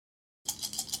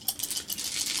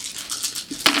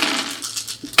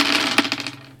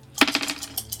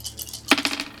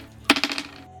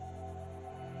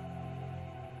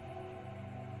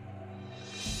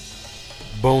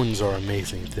Bones are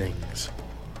amazing things.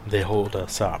 They hold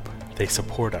us up, they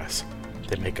support us,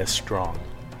 they make us strong.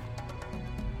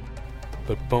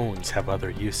 But bones have other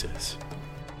uses.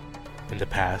 In the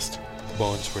past,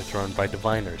 bones were thrown by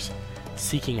diviners,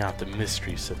 seeking out the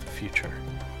mysteries of the future.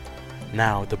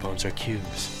 Now the bones are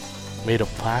cubes, made of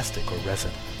plastic or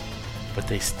resin, but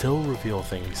they still reveal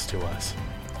things to us.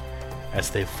 As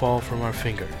they fall from our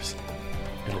fingers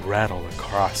and rattle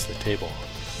across the table,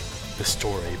 the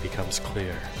story becomes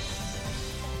clear.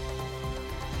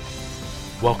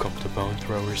 Welcome to Bone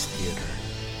Throwers Theater,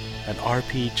 an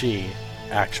RPG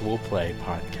actual play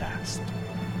podcast.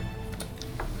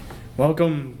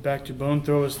 Welcome back to Bone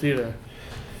Throwers Theater.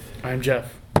 I'm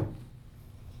Jeff.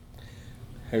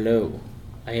 Hello,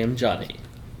 I am Johnny.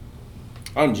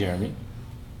 I'm Jeremy.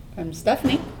 I'm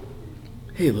Stephanie.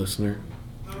 Hey, listener.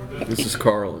 This is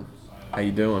Carlin. How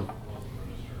you doing?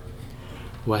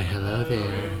 Why, hello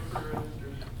there.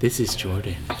 This is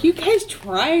Jordan. Are you guys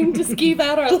trying to skeeve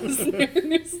out our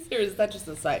listeners? Or is that just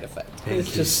a side effect?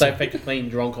 It's just side effect of playing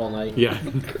drunk all night. Yeah.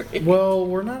 Well,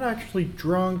 we're not actually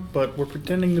drunk, but we're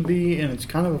pretending to be, and it's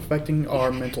kind of affecting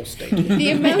our mental state.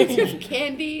 The amount of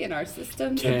candy in our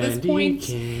systems at this point,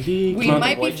 we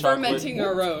might be fermenting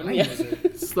our own. Yeah.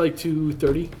 It's like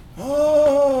 2:30.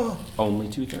 Oh! Only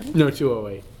 2:30? No,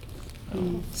 2:08.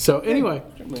 So anyway,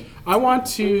 I want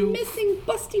to Missing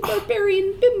busty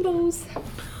barbarian bimbos.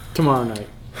 tomorrow night.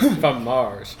 From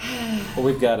Mars. Well,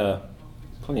 we've got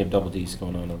plenty of double D's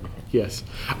going on over here. Yes,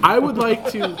 I would like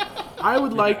to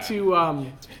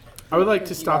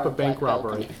stop a bank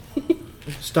robbery.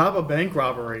 Stop a bank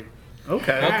robbery.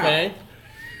 Okay. Okay.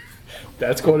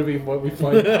 That's going to be what we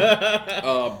find.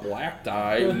 Black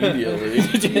die immediately.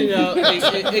 You know,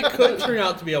 it could turn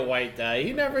out to be a white die.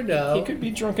 You never know. He could be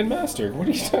drunken master. What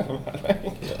are you talking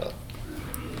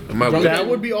about? That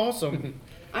would be awesome.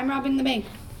 I'm robbing the bank.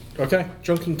 Okay.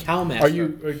 Drunken cow master.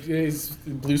 Is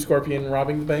Blue Scorpion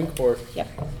robbing the bank or? Yep.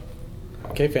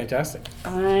 Okay, fantastic.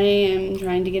 I am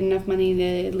trying to get enough money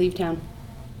to leave town.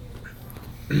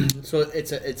 So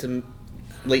it's a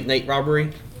late night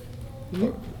robbery.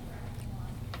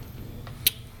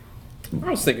 I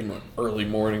was thinking like early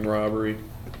morning robbery.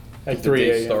 At The 3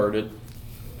 day a.m. started.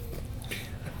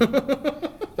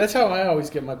 That's how I always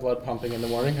get my blood pumping in the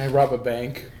morning. I rob a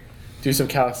bank, do some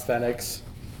calisthenics,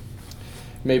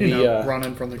 maybe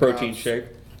running from the Protein cops. shake.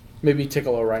 maybe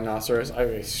tickle a rhinoceros.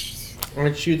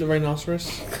 Aren't you the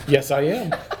rhinoceros? Yes, I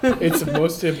am. It's the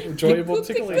most enjoyable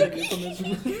tickling. I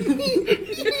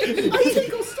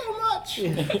tickle so much.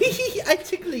 I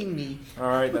tickling me. All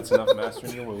right, that's enough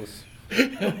mastering your Willis.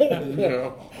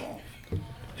 Yeah.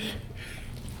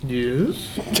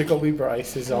 Yes. Tickle me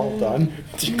Bryce is all done.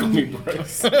 Tickle me,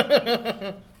 Bryce.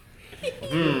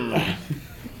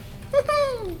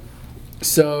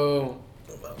 So,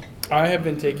 I have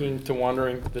been taking to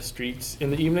wandering the streets in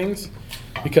the evenings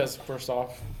because, first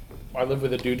off, I live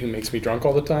with a dude who makes me drunk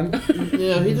all the time.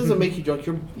 Yeah, he doesn't make you drunk.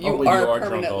 You you are are drunk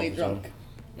permanently all the drunk.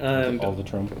 And All the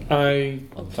Trump. I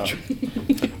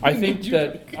think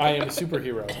that I am a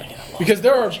superhero. Because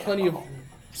there are plenty of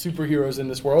superheroes in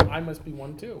this world. I must be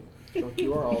one too. Drunk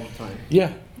you are all the time.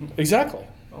 Yeah, exactly.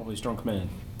 Always drunk man.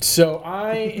 So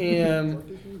I am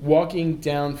walking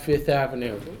down Fifth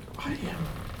Avenue.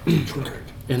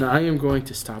 And I am going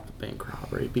to stop a bank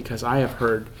robbery because I have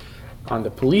heard on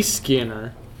the police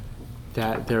scanner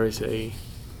that there is a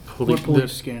What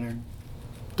police scanner?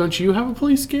 Don't you have a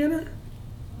police scanner?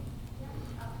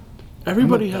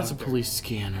 Everybody I'm a has a doctor. police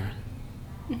scanner.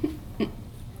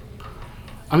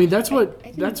 I mean, that's what I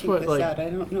didn't that's think what this like out.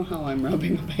 I don't know how I'm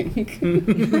robbing a bank. I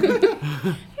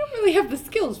don't really have the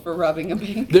skills for robbing a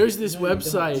bank. there's this It'll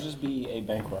website. just be a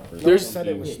bank robber. There's-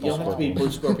 Don't be You don't have to be Blue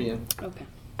Scorpion. Okay.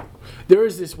 There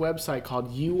is this website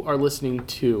called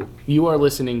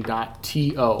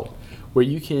youarelistening.to, where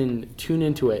you can tune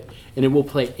into it and it will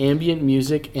play ambient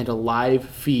music and a live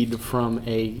feed from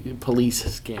a police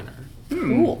scanner.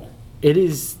 Cool. It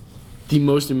is the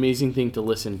most amazing thing to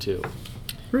listen to.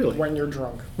 Really? When you're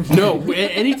drunk. No,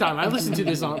 anytime. I listen to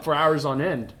this for hours on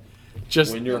end.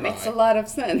 Just When you're Makes high. a lot of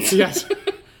sense. yes,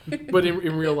 but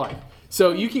in real life.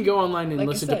 So you can go online and Like you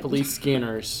listen to said. police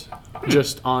scanners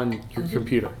just on your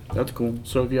computer. That's cool.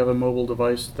 So if you have a mobile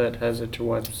device that has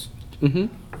interwebs, Mm-hmm.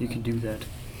 you can do that.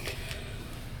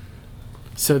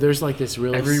 So there's like this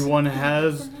really Everyone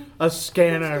has a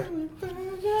scanner.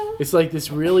 it's like this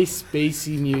really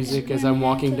spacey music as I'm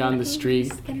walking down the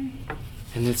street, and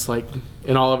it's like,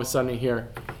 and all of a sudden I hear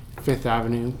Fifth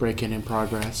Avenue break-in in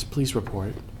progress. Please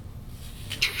report.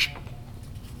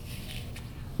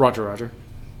 Roger, Roger.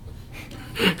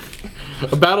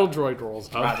 A battle droid rolls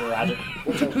up. Roger.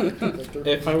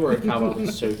 If I were a cowboy, I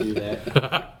would so do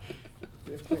that.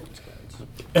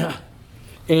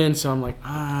 And so I'm like,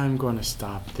 I'm going to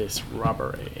stop this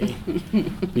robbery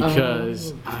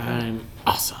because I'm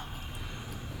awesome.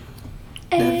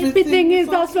 Everything is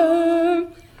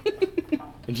awesome.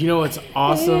 And you know what's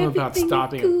awesome about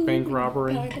stopping a bank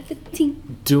robbery? Part of the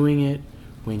team. Doing it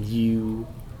when you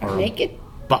are Naked.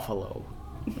 a buffalo.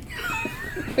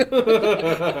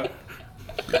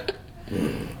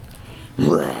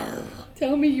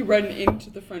 Tell me you run into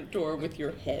the front door with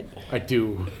your head. I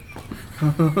do.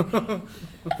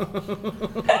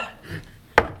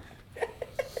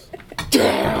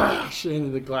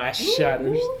 And the glass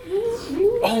shatters.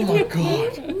 Oh my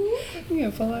god. You're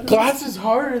gonna fall out of Glass is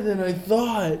harder than I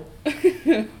thought.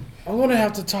 I'm gonna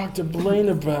have to talk to Blaine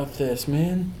about this,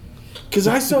 man. Cause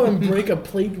I saw him break a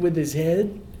plate with his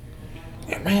head.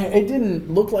 And man, it didn't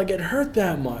look like it hurt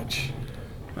that much.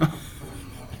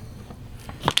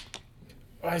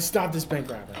 I stopped this bank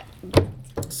robber.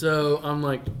 So I'm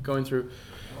like going through.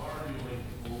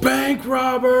 Bank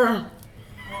robber!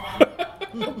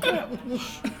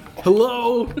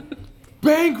 Hello?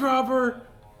 Bank robber!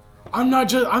 I'm not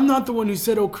the one who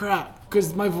said oh crap,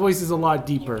 because my voice is a lot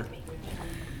deeper.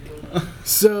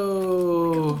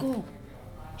 So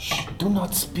Shh, do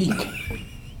not speak.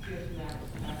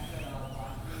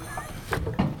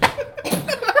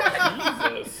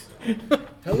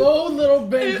 hello, little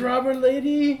bank robber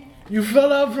lady. You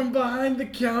fell out from behind the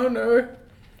counter.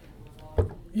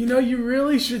 You know, you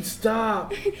really should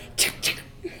stop.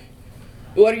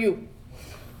 Who are you?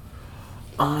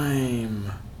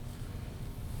 I'm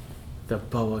the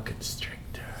boa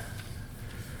constrictor.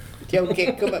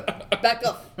 Okay, come on. Back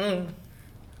up. You're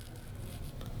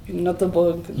not the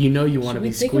bug. You know you want Should to we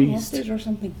be take him squeezed. hostage or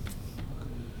something?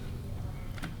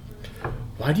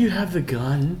 Why do you have the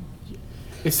gun?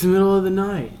 It's the middle of the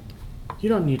night. You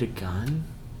don't need a gun.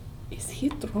 Is he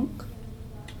drunk?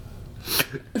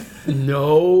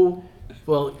 No.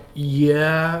 Well,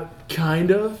 yeah,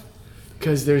 kind of.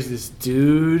 Because there's this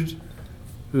dude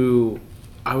who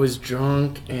I was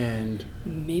drunk and...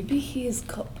 Maybe he is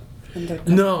cup.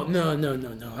 No.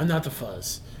 I'm not the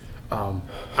fuzz.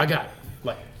 I got,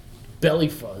 like, belly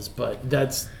fuzz, but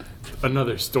that's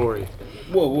another story.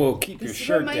 Whoa, keep your This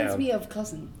shirt reminds down. me of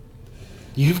cousin.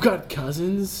 You've got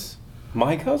cousins?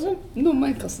 My cousin? No,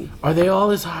 my cousin. Are they all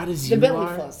as hot as The you belly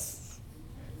are? fuzz.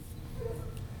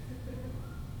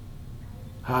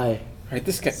 Hi. Alright,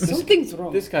 this guy. Something's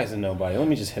wrong. This guy's a nobody. Let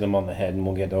me just hit him on the head and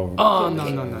we'll get over. Oh,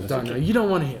 no. You don't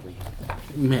want to hit me.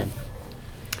 Man.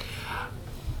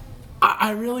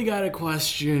 I really got to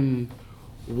question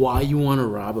why you want to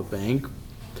rob a bank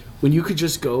when you could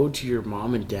just go to your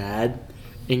mom and dad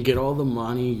and get all the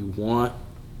money you want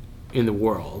in the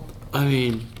world. I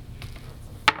mean,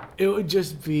 it would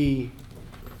just be...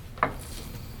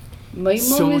 My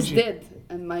So mom is you- dead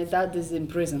and my dad is in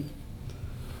prison.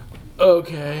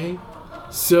 Okay.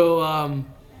 So,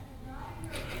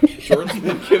 Jordan's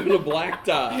been given a black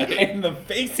die. And the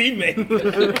face he made. He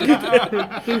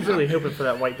was really hoping for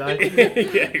that white die. Yeah,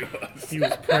 he was. He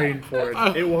was praying for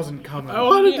it. It wasn't coming. I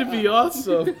want it to be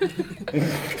awesome.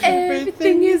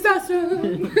 Everything is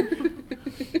awesome.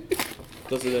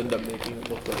 Does it end up making it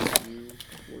look like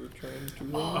you were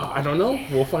trying to? I don't know.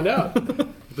 We'll find out.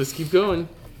 Let's keep going.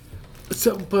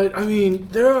 So, but I mean,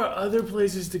 there are other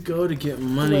places to go to get Do I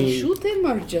money. shoot him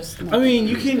or just not? I mean,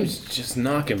 you can Just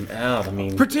knock him out. I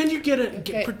mean, pretend you get a.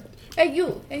 Okay. Hey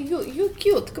you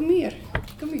cute. Come here.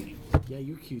 Yeah,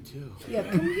 you're cute too. Yeah,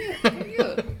 come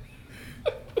here.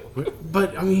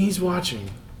 But I mean, he's watching.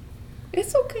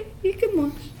 It's okay. You can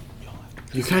watch.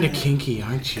 You're kind of kinky,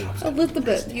 aren't you? A little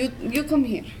bit. You come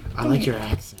here. I like your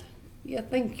accent. Yeah,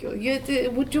 thank you.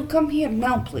 Would you come here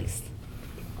now, please?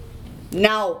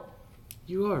 Now.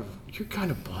 You're kind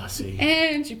of bossy.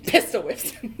 And she pistol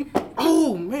whipped him.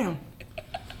 Oh man,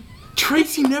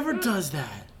 Tracy never does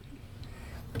that.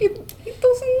 It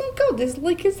doesn't knock out. It's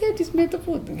like his head is made of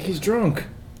wood. he's drunk.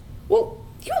 Well,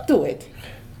 you do it.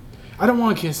 I don't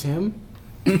want to kiss him.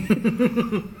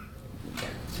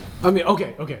 I mean,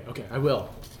 okay, I will.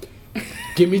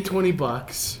 Give me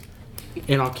 $20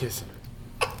 and I'll kiss him.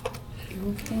 You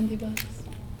want $20?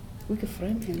 We could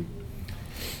frame him.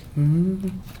 Mm-hmm.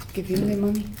 Give him the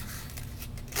money.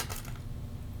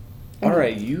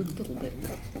 Alright, you A little bit.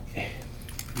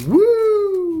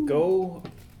 Woo! go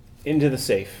into the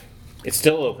safe. It's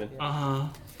still open. Uh-huh.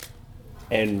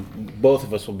 And both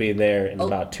of us will be there in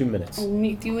about 2 minutes. I'll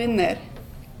meet you in there.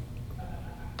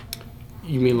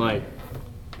 You mean like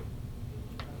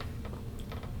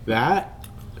that?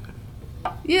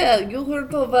 Yeah, you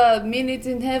heard of Minutes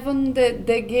in Heaven,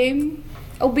 the game?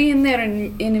 I'll be in there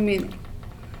in a minute.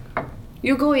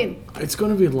 You go in. It's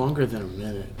gonna be longer than a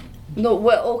minute. No,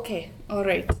 well, okay. All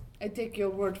right. I take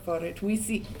your word for it. We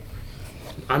see.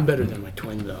 I'm better than my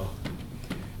twin though.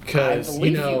 I Cause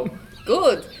believe you know.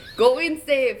 Good. Go in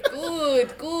safe.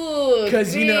 Good.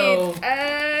 'Cause, you Great. know-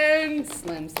 And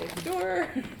slam safe door.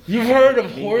 You've heard of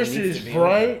horses,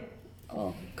 right?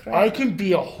 Oh, crap. I can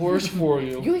be a horse for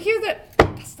you. You hear that?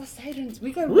 That's the sirens.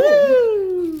 We got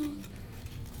room.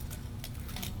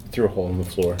 Through a hole in the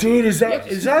floor. Dude, is that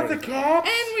the cops?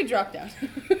 And we drop down.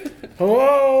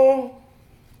 Hello?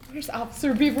 Where's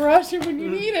Officer Beaverashi when you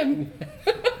need him?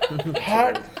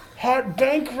 Hot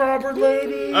bank robber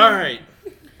lady. All right.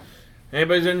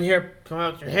 Anybody's in here? Come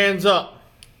out, your hands up.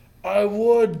 I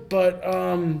would, but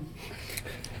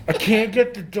I can't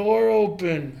get the door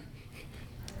open.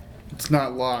 It's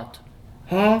not locked.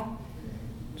 Huh?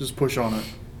 Just push on it.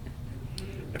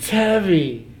 It's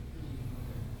heavy.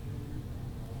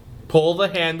 Pull the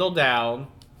handle down.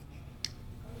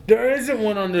 There isn't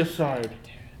one on this side.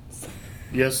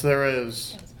 Yes, there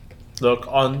is. Look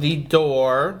on the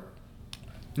door.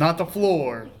 Not the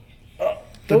floor.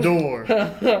 The door.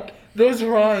 Those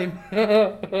rhyme.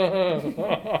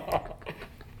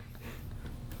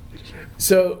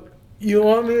 So, you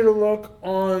want me to look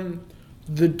on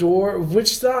the door?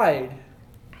 Which side?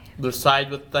 The side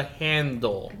with the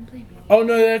handle. Oh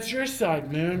no, that's your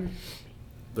side, man.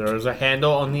 There's a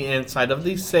handle on the inside of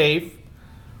the safe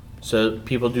so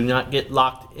people do not get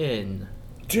locked in.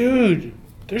 Dude,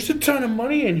 there's a ton of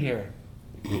money in here.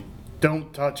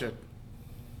 Don't touch it.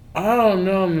 I don't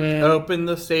know, man. Open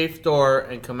the safe door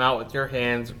and come out with your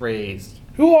hands raised.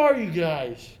 Who are you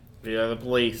guys? We are the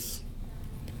police.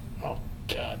 Oh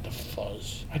God, the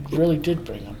fuzz. I really did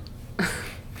bring them.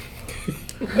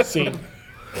 See,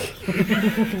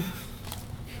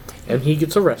 And he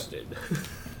gets arrested.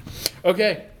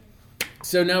 okay.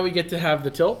 So now we get to have the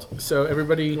tilt. So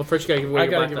everybody, Well, first you gotta give away I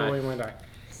your gotta black give die. away my die.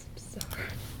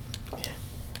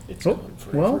 It's Oh, gone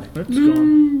forever. well, it's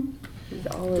gone.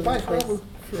 All over the place.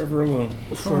 Forever alone.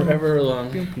 Forever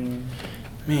alone.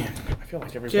 Man, I feel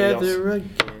like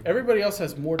everybody else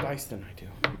has more dice than I do.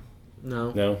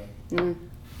 No. No.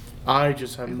 I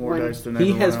just have more One. dice than He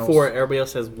everyone has else. 4, everybody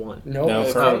else has 1. No, No,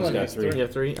 it's Carlin's Carlin got has 3. You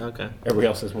have 3? Okay. Everybody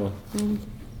else has 1.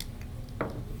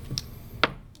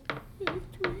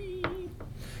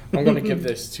 I'm gonna give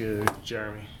this to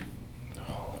Jeremy.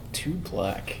 Oh, 2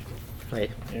 black.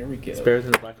 Hey, There we go. it's better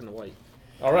than the black and the white.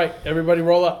 All right, everybody,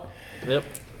 roll up. Yep.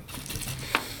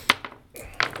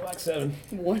 Black 7.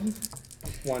 1.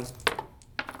 1.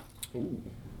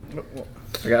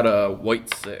 I got a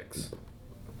white 6.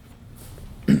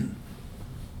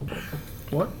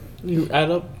 What? You add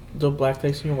up the black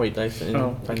dice and your white dice and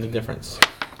Oh. find the difference.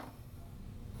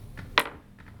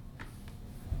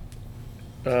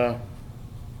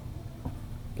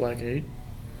 Black 8.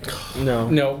 No.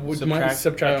 No, would mine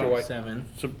subtract your white? 7.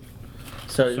 So,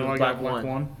 So, so I black got black 1.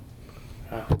 1.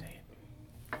 Oh, dang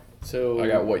it. So I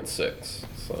got white 6.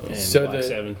 So And So black the-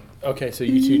 7. okay, so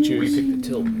you two choose. Pick the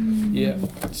tilt. Yeah.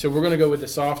 So we're gonna go with the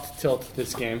soft tilt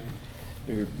this game.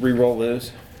 We re-roll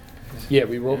those. Yeah,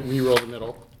 we roll the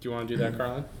middle. Do you want to do that,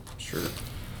 Carlin? sure.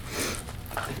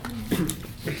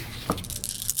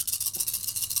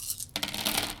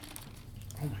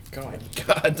 Oh my God.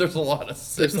 God, there's a lot of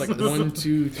There's 6s. like 1,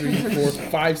 2, 3, 4,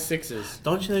 5 6s.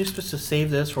 Don't you know you're supposed to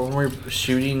save this for when we're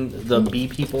shooting the bee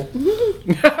people?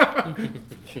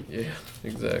 Yeah,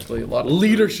 exactly. A lot of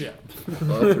Leadership. A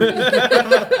lot of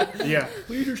 3s. Yeah.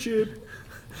 Leadership.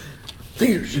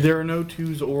 There are no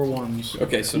 2s or 1s.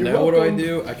 Okay, so You're now what welcome.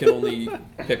 do? I can only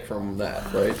pick from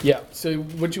that, right? Yeah. So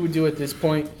what you would do at this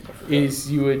point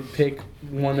is you would pick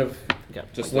one of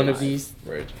Just one those. of these,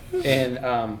 Right.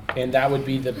 and that would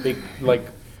be the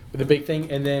big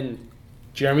thing, and then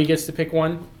Jeremy gets to pick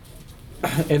one,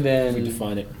 and then We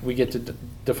define it. we get to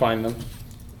define them.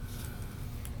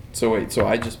 So wait, so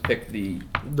I just picked the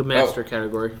The master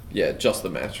category. just the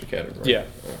master category. Yeah.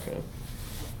 Okay.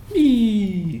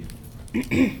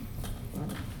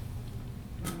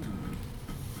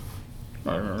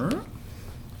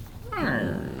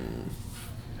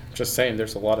 Just saying,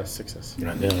 there's a lot of 6s.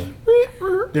 I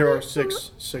know. There are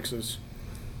 6 6s.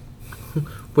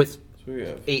 With So we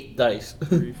have 8 dice.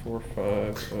 3, 4,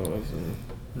 5. No,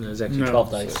 there's actually No.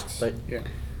 12 dice. 6. But Yeah.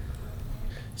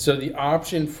 So the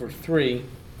option for 3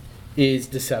 is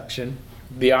deception.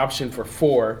 The option for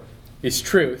 4 is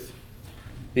truth.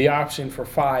 The option for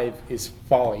 5 is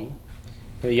folly.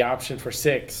 And the option for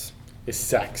 6 is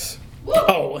sex.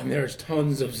 Oh, and there's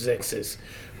tons of 6s.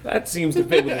 That seems to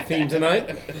fit with the theme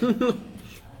tonight.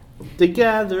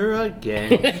 together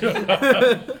again.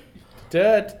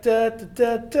 Da, da, da,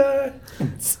 da, da.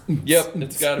 Yep,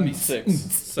 it's got to be 6.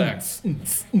 Sex.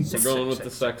 We're going with the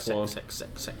sex one.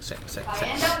 If I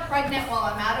end up pregnant while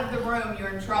I'm out of the room, you're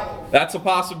in trouble. That's a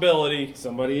possibility.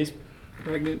 Somebody is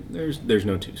pregnant. There's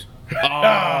no 2s.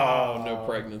 Oh, no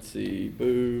pregnancy.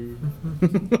 Boo.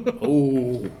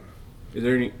 Oh. Is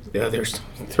there any? Yeah, there's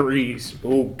 3s.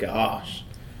 Oh gosh.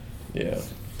 Yeah.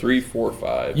 3, 4,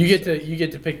 5. You get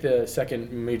to pick the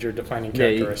second major defining Yeah,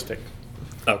 characteristic.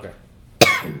 Okay.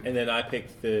 And then I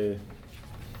picked would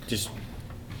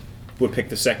pick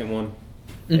the second one,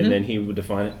 and then he would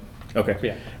define it. Okay.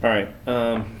 Yeah. All right.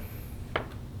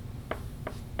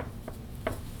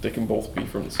 They can both be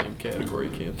from the same category,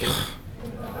 can't they?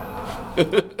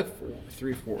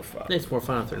 3, 4, 5, It's more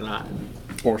fun if they're not.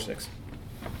 4, 6.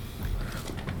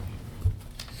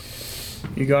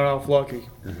 You got off lucky.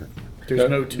 There's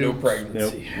no 2. No Nope.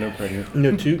 pregnancy. No pregnant.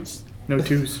 No toots. No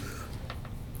 2s.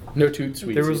 No toot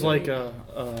sweets. There was either. like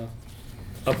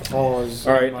a pause.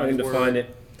 All right. in my I'm going to word. define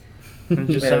it And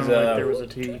it just as, sounded like there was a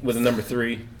T. with a number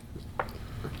 3.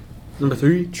 Number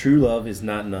 3. True love is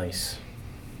not nice.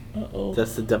 Uh-oh.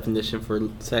 That's the definition for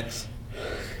sex.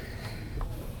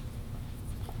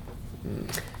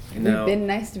 And now, We've been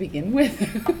nice to begin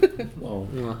with. well,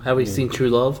 Have we seen True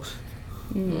Love?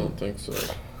 I don't think so.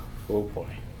 oh boy.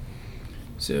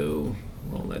 So,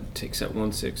 well, that takes out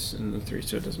 1, 6, and then 3,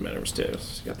 so it doesn't matter. We're still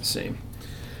got the same.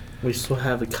 We still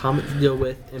have a comet to deal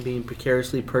with and being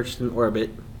precariously perched in orbit.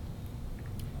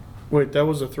 Wait, that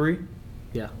was a 3?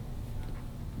 Yeah.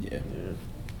 Yeah.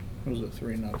 It was a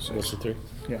 3, not a 6. What's the 3?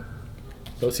 Yeah.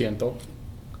 Lo siento.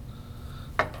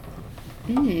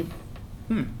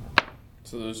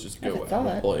 So those just That's go a thought.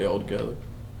 and play all together.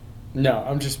 No,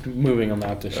 I'm just moving them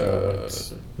out to show what's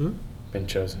Hmm? been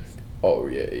chosen. Oh,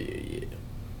 yeah.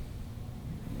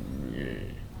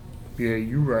 Yeah,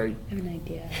 you're right. I have an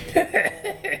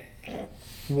idea.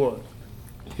 What?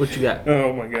 What you got?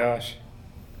 Oh my gosh.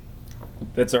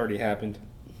 That's already happened.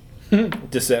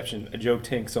 Deception. A joke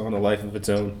takes on a life of its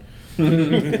own.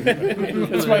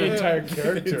 That's my entire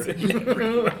character.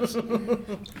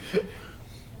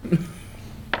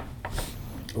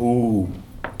 Ooh.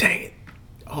 Dang it.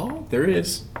 Oh, there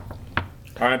is. All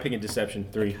right, I'm picking Deception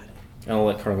 3. I'll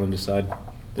let Carlin decide.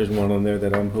 There's one on there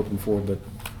that I'm hoping for, but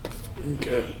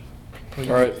Okay. All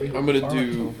right, I'm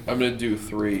gonna do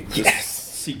 3. Yes.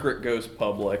 Secret goes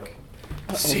public.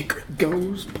 Secret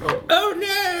goes. Oh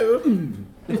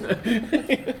no!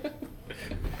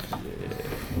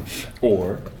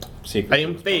 Or Secret. I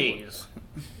am phase.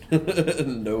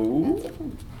 No.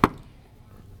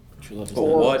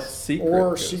 What secret?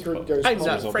 Or goes secret public? goes I'm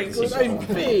public. not Franklin. I'm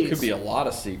phase. Could be a lot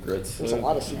of secrets. There's a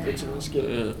lot of secrets in this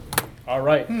game. Yeah. All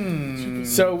right.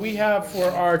 So we have for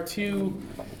our 2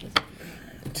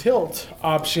 tilt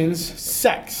options: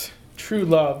 sex, true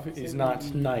love is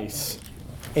not nice,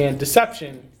 and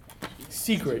deception,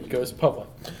 secret goes public.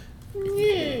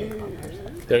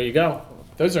 There you go.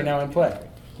 Those are now in play.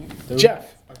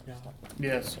 Jeff,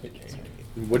 Yes.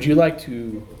 would you like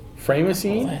to frame a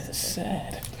scene?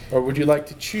 Or would you like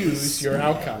to choose your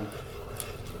outcome?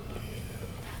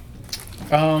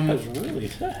 Really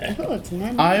Oh, it's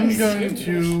not I'm nice. going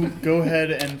to go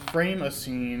ahead and frame a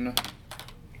scene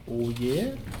Oh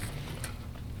yeah.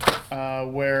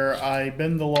 where I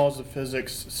bend the laws of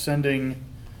physics, sending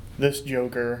this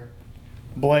Joker,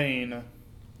 Blaine,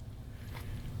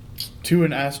 to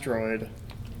an asteroid.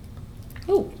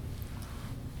 Oh,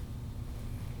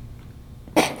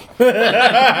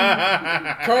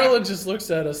 Carlin just looks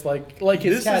at us like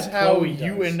his This cat is how Chloe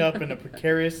you does. end up in a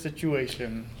precarious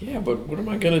situation. Yeah, but what am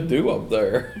I gonna do up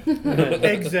there?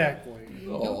 Exactly.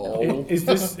 Oh. Is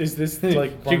this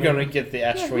like You're gonna get the yeah,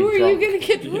 asteroid who are drunk. you gonna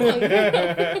get drunk?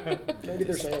 Maybe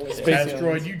there's aliens.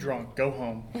 Asteroid, you drunk. Go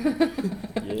home.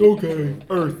 okay,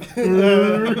 Earth.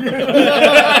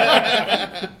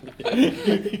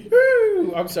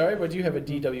 I'm sorry, but you have a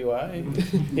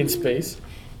DWI in space.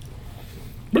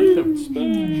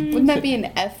 Wouldn't that be an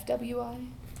FWI?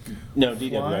 No, DWI,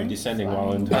 Flying? descending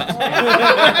while in.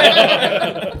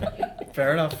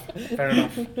 Fair enough. Fair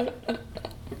enough.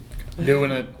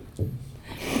 Doing it.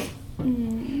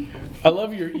 I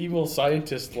love your evil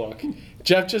scientist look.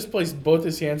 Jeff just placed both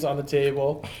his hands on the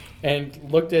table and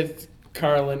looked at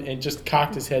Carlin and just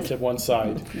cocked his head to one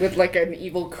side. With like an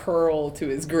evil curl to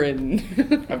his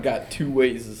grin. I've got 2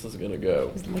 ways this is gonna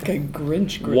go. Like a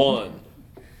Grinch grin. 1,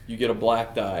 you get a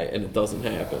black die and it doesn't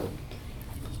happen.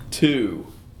 2,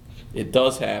 it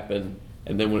does happen,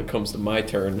 and then when it comes to my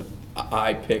turn,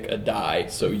 I pick a die,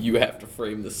 so you have to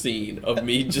frame the scene of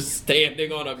me just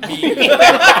standing on a meat.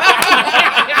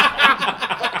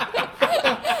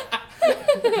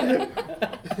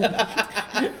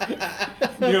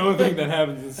 The only thing that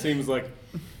happens, it seems like,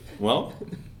 well,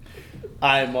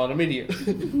 I'm on a meteor.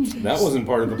 that wasn't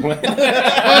part of the plan.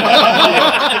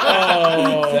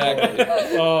 Exactly.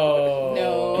 Oh.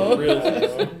 No.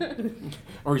 Really.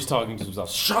 Or he's talking to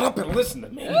himself. Shut up and listen to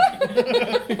me.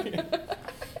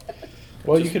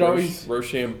 Well, you Just could always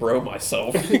Roshan bro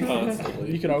myself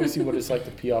constantly. you can always see what it's like to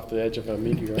pee off the edge of a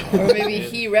meteor. Or maybe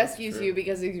he rescues you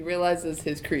because he realizes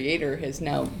his creator has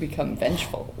now become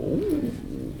vengeful.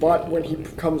 But when he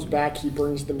comes back, he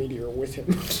brings the meteor with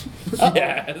him.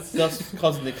 Yes. Thus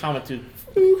causing the comet to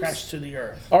crash to the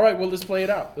earth. All right, well, let's play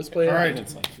it out. Let's play it All out. right.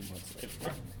 It's like 2 months.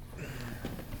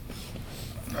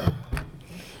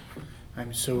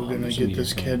 I'm so Oh, gonna there's a get meteor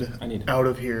this coming. kid I need out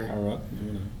of here. Power up.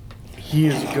 He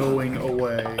is going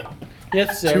away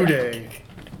Yes, sir. today.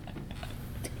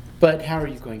 But how are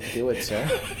you going to do it, sir?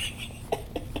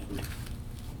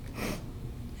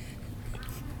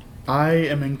 I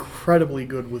am incredibly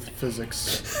good with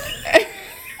physics.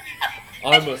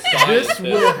 I'm a This scientist.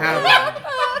 will happen.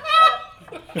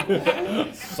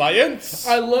 Science.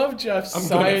 I love Jeff's I'm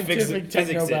gonna fix scientific it- physics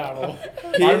techno it. battle.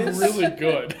 His- I'm really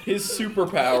good. His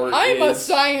superpower I'm a is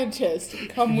scientist.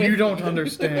 Come with You me. don't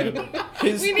understand.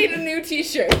 his, We need a new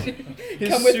T-shirt. his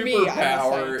Come with me. I'm a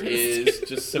superpower scientist. is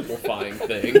just simplifying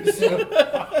things.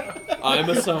 I'm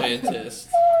a scientist.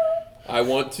 I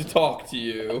want to talk to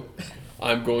you.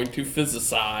 I'm going to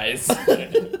physicize.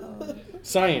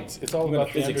 Science. It's all I'm gonna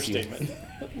about the physics you.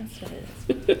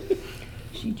 understatement.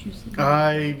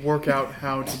 I work out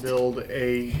how to build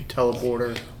a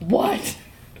teleporter. What?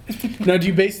 Now, do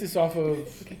you base this off of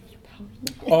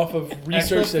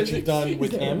research that you've done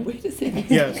with him? Wait a second.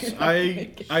 Yes,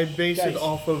 I base it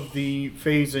off of the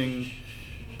phasing,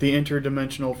 the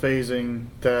interdimensional phasing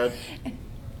that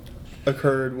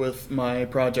occurred with my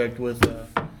project with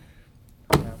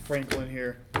Franklin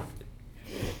here.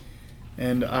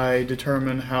 And I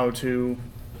determine how to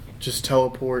just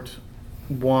teleport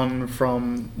one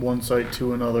from one site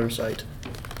to another site.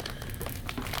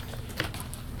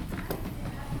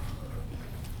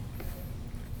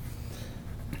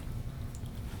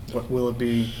 What will it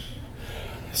be?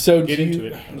 So Get do into you,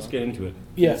 it. Let's get into it.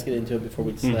 Yeah. Let's get into it before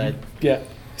we decide. Yeah.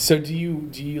 So do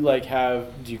you like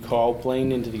do you call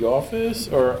Blaine into the office,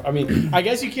 or I mean, I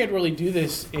guess you can't really do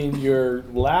this in your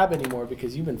lab anymore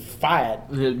because you've been fired.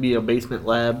 It'd be a basement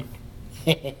lab.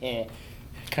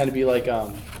 Kind of be like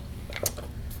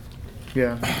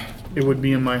Yeah, it would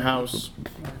be in my house.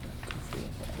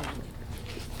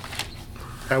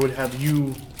 I would have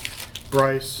you,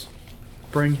 Bryce,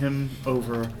 bring him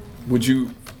over. Would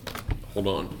you hold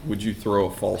on? Would you throw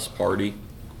a false party?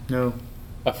 No.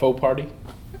 a faux party.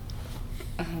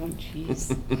 Oh,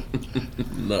 jeez.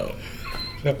 No.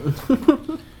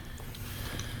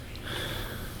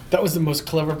 That was the most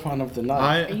clever pun of the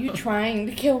night. Are you trying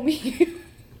to kill me?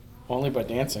 Only by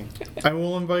dancing. I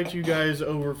will invite you guys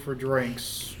over for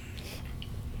drinks.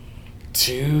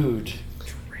 Dude.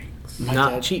 My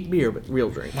Not dad, cheap beer, but real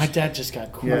drinks. my dad just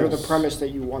got cool. Yeah. Under the premise that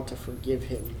you want to forgive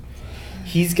him.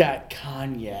 He's got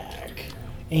cognac.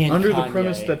 And Under the Kanye.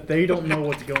 premise that they don't know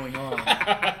what's going on.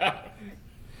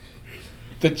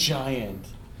 The giant.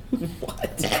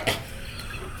 What?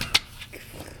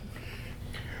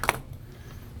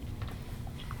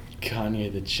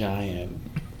 Kanye the giant.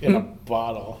 In a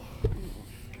bottle.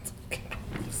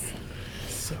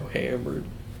 So hammered.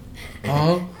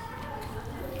 Huh?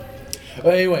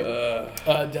 Anyway,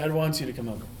 Dad wants you to come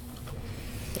over.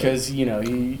 Because, you know,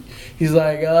 he's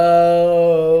like,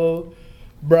 oh,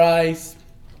 Bryce.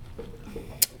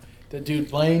 The dude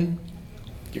Blaine,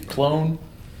 your clone.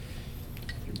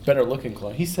 You're a better looking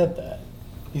clone. He said that.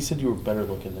 He said you were better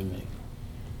looking than me.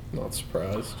 Not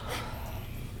surprised.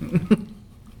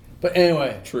 But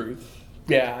anyway, Truth.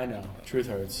 yeah, I know. Truth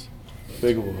hurts.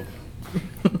 Big whoop.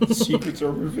 Secrets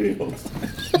are revealed.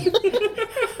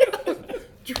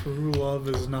 True love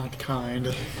is not kind.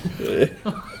 It's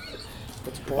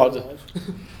I'll born just- alive.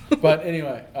 But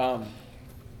anyway,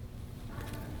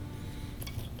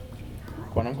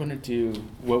 what I'm going to do,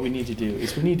 what we need to do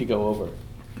is we need to go over.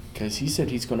 Because he said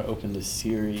he's going to open the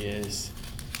Sirius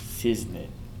Cisnet.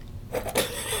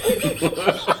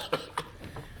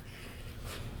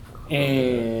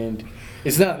 And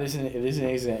it's not, this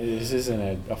isn't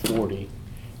a 40.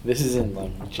 This isn't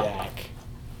like Jack.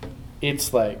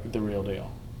 It's like the real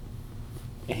deal.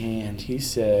 And he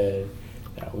said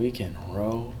that we can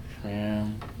row,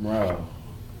 row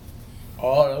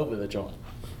all over the joint.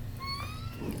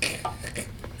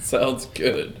 Sounds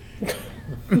good.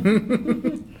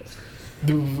 The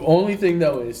only thing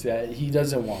though is that he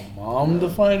doesn't want Mom to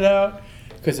find out,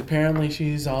 Because apparently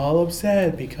she's all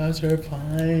upset because her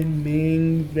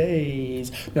finding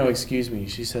vase. No, excuse me.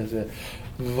 She says it.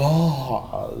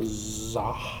 Vase.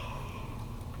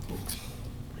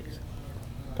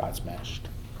 Got smashed.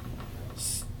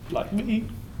 Like me.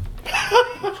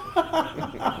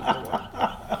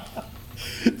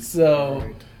 So,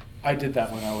 I did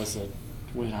that when I was an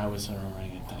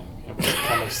orangutan. It was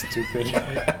kind of stupid.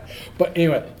 But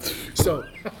anyway, so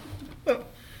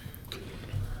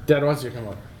Dad wants you to come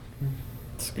over.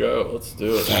 Let's go. Let's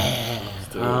do it. Let's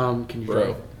do it. Can you Bro.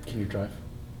 drive? Can you drive?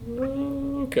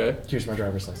 Okay. Here's my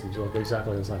driver's license. You look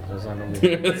exactly the same. That's not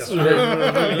me. That's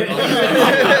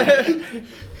right.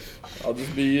 I'll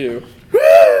just be you.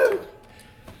 We're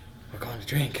going to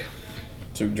drink.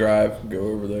 So drive, go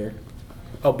over there.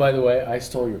 Oh, by the way, I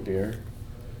stole your beer.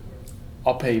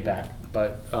 I'll pay you back,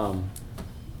 but I'll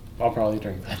probably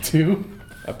drink that too.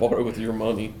 I bought it with your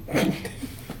money.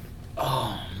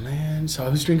 Oh man, so I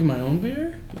was drinking my own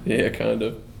beer? Yeah, kind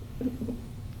of.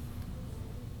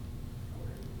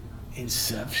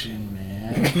 Inception,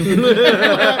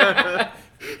 man.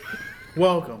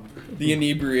 Welcome. The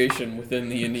inebriation within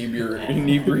the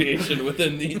inebriation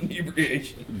within the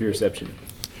inebriation. Beerception.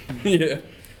 Yeah.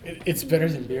 It's better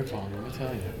than beer pong, let me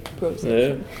tell you.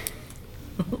 Yeah.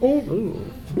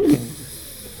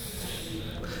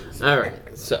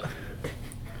 Alright, so.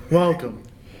 Welcome.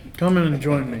 Come in and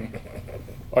join me.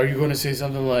 Are you going to say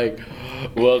something like,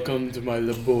 "Welcome to my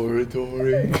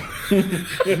laboratory"?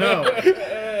 No.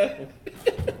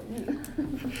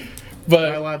 My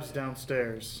But lab's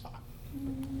downstairs.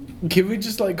 can we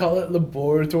just like call it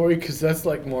laboratory? Because that's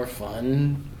like more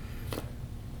fun.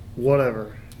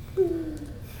 Whatever.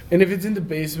 And if it's in the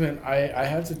basement, I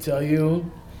have to tell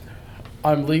you,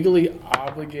 I'm legally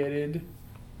obligated.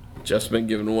 Just been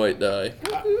given a white die.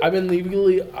 I've been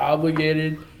legally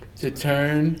obligated to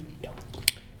turn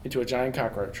into a giant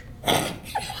cockroach.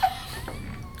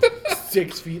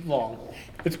 6 feet long.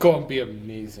 It's going to be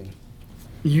amazing.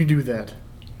 You do that.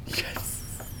 Yes.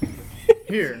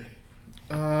 Here.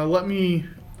 Let me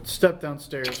step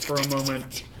downstairs for a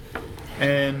moment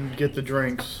and get the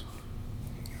drinks.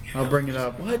 I'll bring it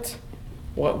up. What?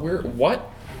 What?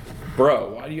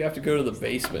 Bro, why do you have to go to the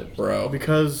basement, bro?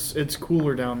 Because it's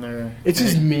cooler down there. It's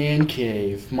his man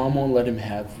cave. Mom won't let him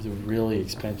have the really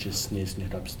expensive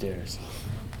sniznit upstairs.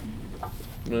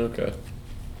 Okay.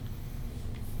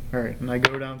 Alright, and I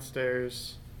go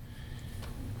downstairs.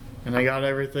 And I got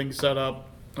everything set up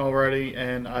already,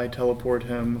 and I teleport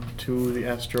him to the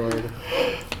asteroid.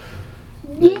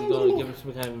 You gonna give him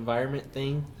some kind of environment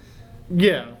thing?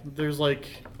 Yeah, there's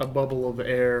like a bubble of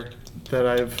air that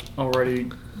I've already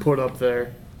put up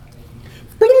there.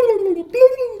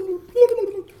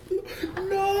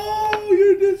 No,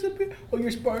 you're disappearing. Oh,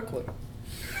 you're sparkling.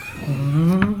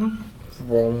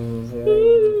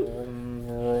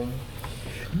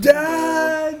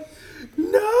 Dad!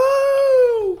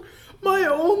 No! My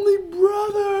only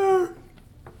brother!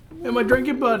 And my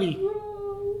drinking buddy.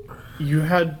 You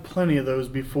had plenty of those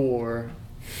before.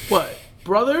 What?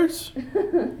 Brothers?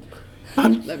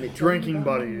 Drinking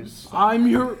buddies. I'm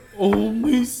your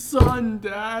only son,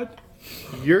 Dad.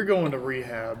 You're going to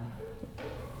rehab.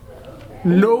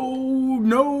 No,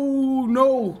 no,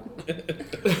 no.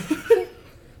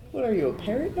 What are you, a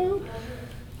parrot now?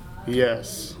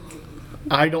 Yes.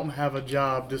 I don't have a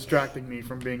job distracting me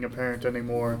from being a parent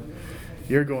anymore.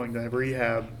 You're going to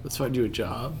rehab. Let's find you a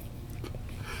job.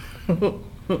 Oh.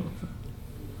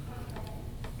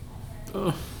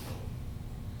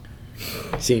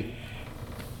 See.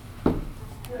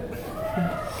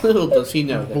 Little does he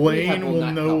know that Blaine rehab will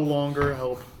not no help. longer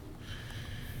help.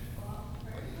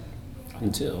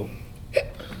 Until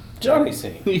Johnny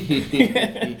sings.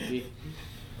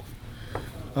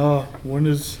 When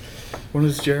does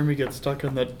Jeremy get stuck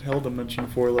in that hell dimension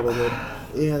for a little bit?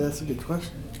 Yeah, that's a good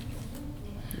question.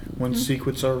 When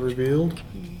secrets are revealed?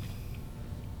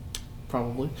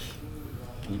 Probably.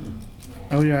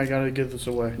 Oh yeah, I gotta give this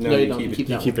away. No, you don't. keep it. Keep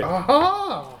that Keep it.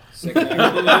 Aha! Second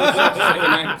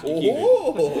act,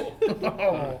 you keep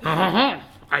it.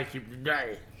 I keep the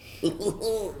day.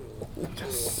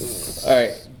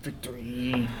 Alright.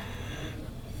 Victory.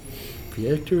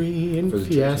 Victory and For the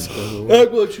fiasco.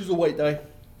 I'm going to choose a white die.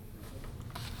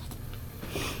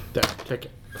 There, take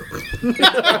it. In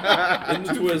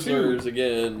the Twizzlers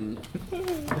again.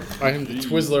 I am the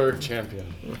Twizzler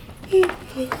champion.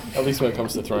 At least when it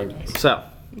comes to throwing dice. So,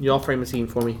 you all frame a scene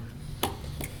for me.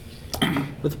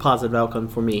 With a positive outcome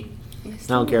for me. I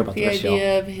don't care about the rest of y'all.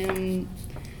 idea of him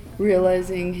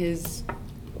realizing his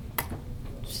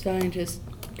scientist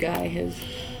guy has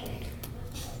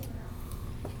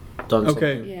Done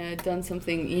something. Okay. done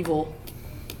something evil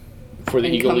For the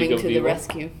and Eagle coming League of to the Evil.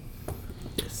 rescue.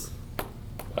 Yes.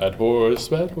 Bad horse,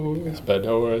 bad horse, bad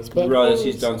horse, bad You realize horse.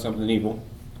 he's done something evil.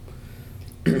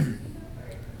 The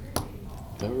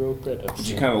road credits. But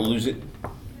you kind of lose it.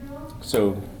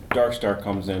 So Darkstar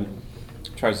comes in,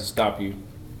 tries to stop you,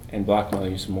 and blackmail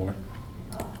you some more.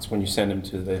 That's when you send him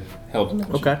to the Hell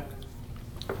Dimension. Okay.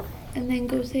 And then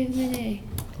go save the day.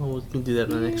 Well, we can do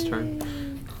that on the next turn.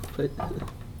 But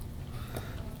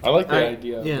I like the Alright,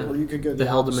 idea. yeah. Or you could go The the,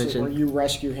 Hell opposite, Dimension. where you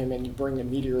rescue him and you bring the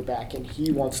meteor back, and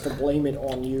he wants to blame it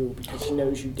on you because he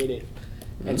knows you did it,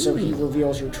 and so he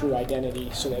reveals your true identity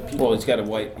so that people. Well, he's got a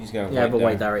white. He's got a yeah, I have a white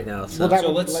white die. die right now. So Well, that, So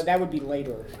would, let's- that would be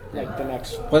later, like the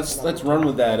next. Let's run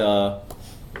with that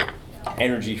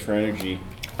energy for energy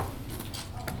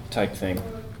type thing.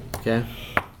 okay.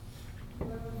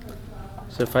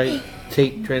 So if I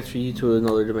transfer you to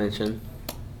another dimension,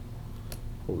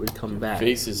 what would come back?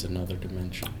 Face is another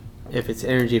dimension. If it's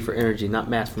energy for energy, not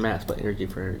mass for mass, but energy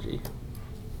for energy.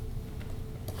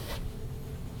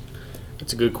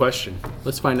 That's a good question.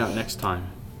 Let's find out next time.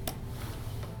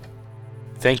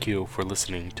 Thank you for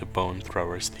listening to Bone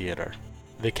Throwers Theater.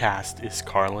 The cast is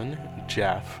Carlin,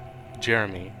 Jeff,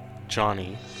 Jeremy,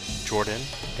 Johnny, Jordan,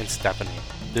 and Stephanie.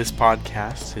 This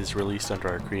podcast is released under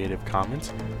our Creative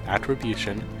Commons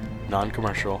Attribution,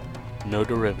 Non-Commercial, No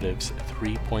Derivatives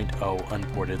 3.0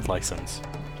 Unported license.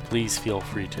 Please feel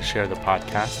free to share the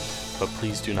podcast, but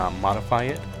please do not modify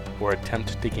it or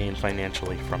attempt to gain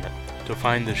financially from it. To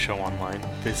find the show online,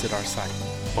 visit our site,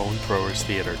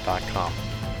 bonethrowerstheater.com.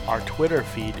 Our Twitter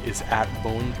feed is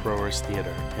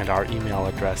 @bonethrowerstheater, and our email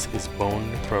address is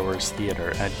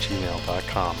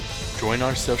bonethrowerstheater@gmail.com. Join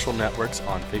our social networks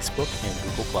on Facebook and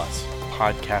Google+.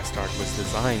 Podcast art was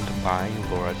designed by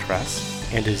Laura Tress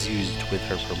and is used with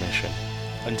her permission.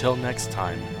 Until next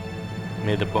time,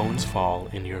 may the bones fall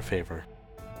in your favor.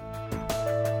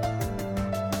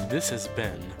 This has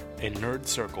been a Nerd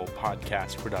Circle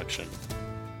podcast production.